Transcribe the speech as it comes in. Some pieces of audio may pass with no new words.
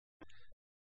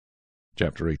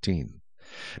Chapter 18.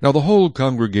 Now the whole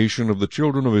congregation of the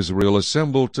children of Israel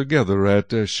assembled together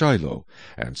at Shiloh,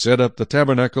 and set up the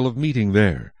tabernacle of meeting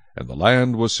there, and the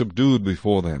land was subdued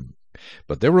before them.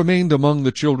 But there remained among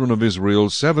the children of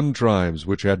Israel 7 tribes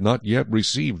which had not yet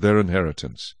received their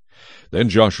inheritance. Then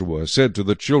Joshua said to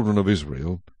the children of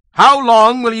Israel, How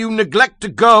long will you neglect to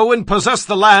go and possess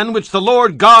the land which the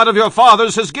Lord God of your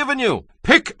fathers has given you?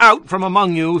 Pick out from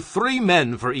among you 3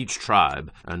 men for each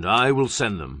tribe, and I will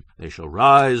send them. They shall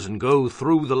rise and go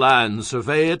through the land,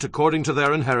 survey it according to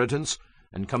their inheritance,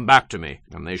 and come back to me.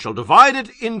 And they shall divide it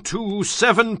into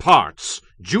 7 parts.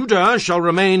 Judah shall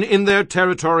remain in their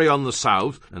territory on the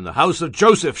south, and the house of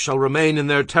Joseph shall remain in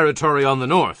their territory on the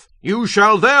north. You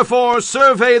shall therefore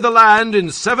survey the land in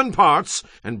 7 parts,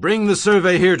 and bring the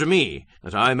survey here to me,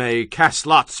 that I may cast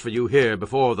lots for you here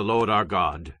before the Lord our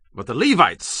God. But the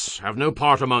Levites have no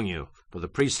part among you, for the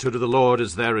priesthood of the Lord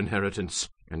is their inheritance.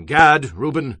 And Gad,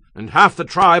 Reuben, and half the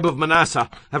tribe of Manasseh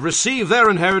have received their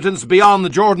inheritance beyond the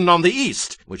Jordan on the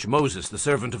east, which Moses the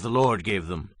servant of the Lord gave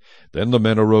them. Then the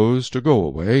men arose to go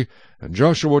away, and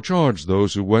Joshua charged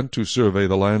those who went to survey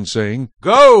the land, saying,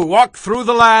 Go, walk through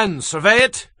the land, survey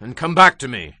it, and come back to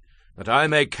me, that I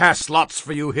may cast lots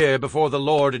for you here before the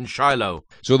Lord in Shiloh.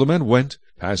 So the men went,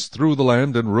 passed through the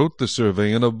land, and wrote the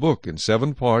survey in a book in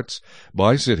 7 parts,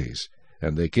 by cities.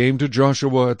 And they came to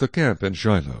Joshua at the camp in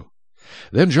Shiloh.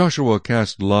 Then Joshua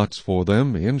cast lots for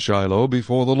them in Shiloh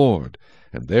before the Lord.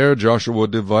 And there Joshua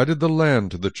divided the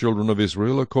land to the children of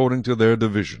Israel according to their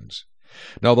divisions.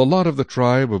 Now the lot of the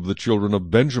tribe of the children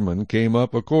of Benjamin came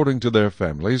up according to their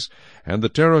families, and the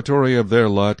territory of their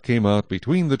lot came out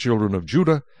between the children of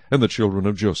Judah and the children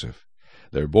of Joseph.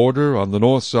 Their border on the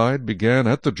north side began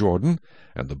at the Jordan,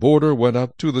 and the border went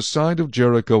up to the side of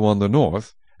Jericho on the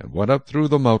north, and went up through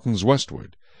the mountains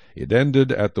westward. It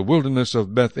ended at the wilderness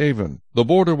of Beth-aven. The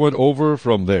border went over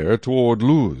from there toward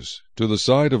Luz, to the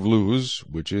side of Luz,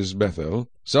 which is Bethel,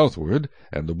 southward,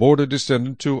 and the border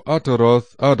descended to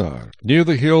Ataroth-adar, near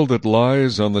the hill that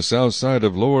lies on the south side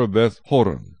of lower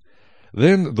Beth-horon.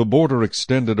 Then the border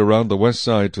extended around the west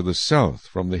side to the south,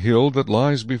 from the hill that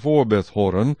lies before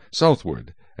Beth-horon,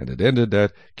 southward, and it ended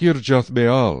at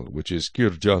Kirjath-baal, which is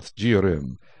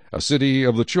Kirjath-jearim, a city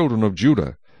of the children of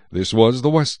Judah. This was the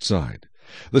west side.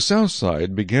 The south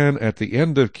side began at the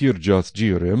end of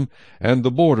Kirjath-jearim, and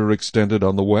the border extended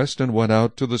on the west and went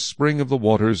out to the spring of the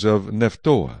waters of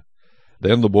Nephtoah.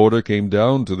 Then the border came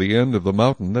down to the end of the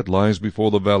mountain that lies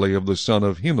before the valley of the son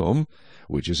of Hinnom,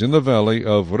 which is in the valley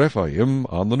of Rephaim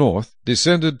on the north,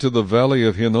 descended to the valley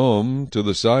of Hinnom to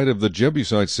the side of the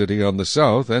Jebusite city on the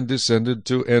south, and descended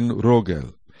to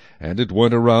En-rogel. And it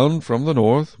went around from the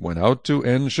north, went out to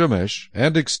En-shemesh,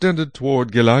 and extended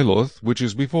toward Geliloth, which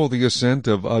is before the ascent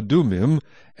of Adumim,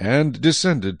 and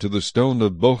descended to the stone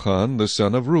of Bochan the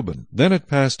son of Reuben. Then it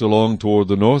passed along toward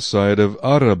the north side of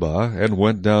Arabah, and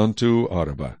went down to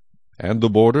Arabah. And the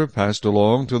border passed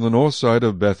along to the north side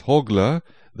of Beth-hoglah.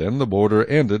 Then the border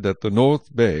ended at the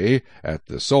north bay, at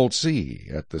the Salt Sea,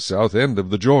 at the south end of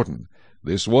the Jordan.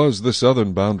 This was the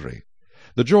southern boundary.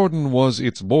 The Jordan was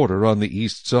its border on the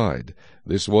east side.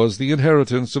 This was the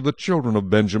inheritance of the children of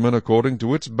Benjamin according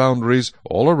to its boundaries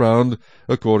all around,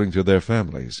 according to their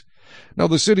families. Now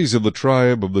the cities of the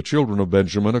tribe of the children of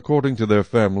Benjamin according to their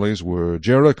families were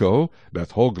Jericho,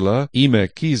 Beth-hoglah,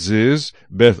 Emek-keziz,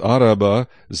 Beth-arabah,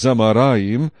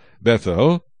 Zamaraim,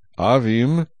 Bethel,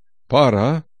 Avim,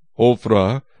 Para,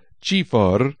 Ophrah,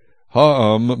 Chephar,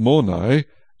 Haam-monai,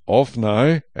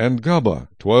 Ophnai, and Gaba,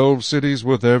 12 cities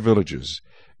with their villages.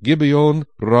 Gibeon,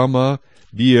 Ramah,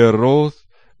 Beeroth,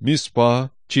 Mizpah,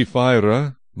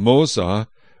 Chephirah, Mosa,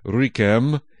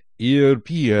 Rechem,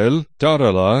 Irpiel,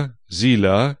 Taralah,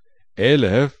 Zilah,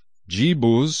 Eleph,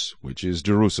 Jebus, which is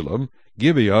Jerusalem,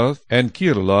 Gibeath, and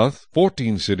Kirlath,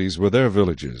 14 cities with their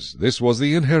villages. This was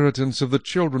the inheritance of the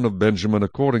children of Benjamin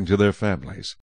according to their families.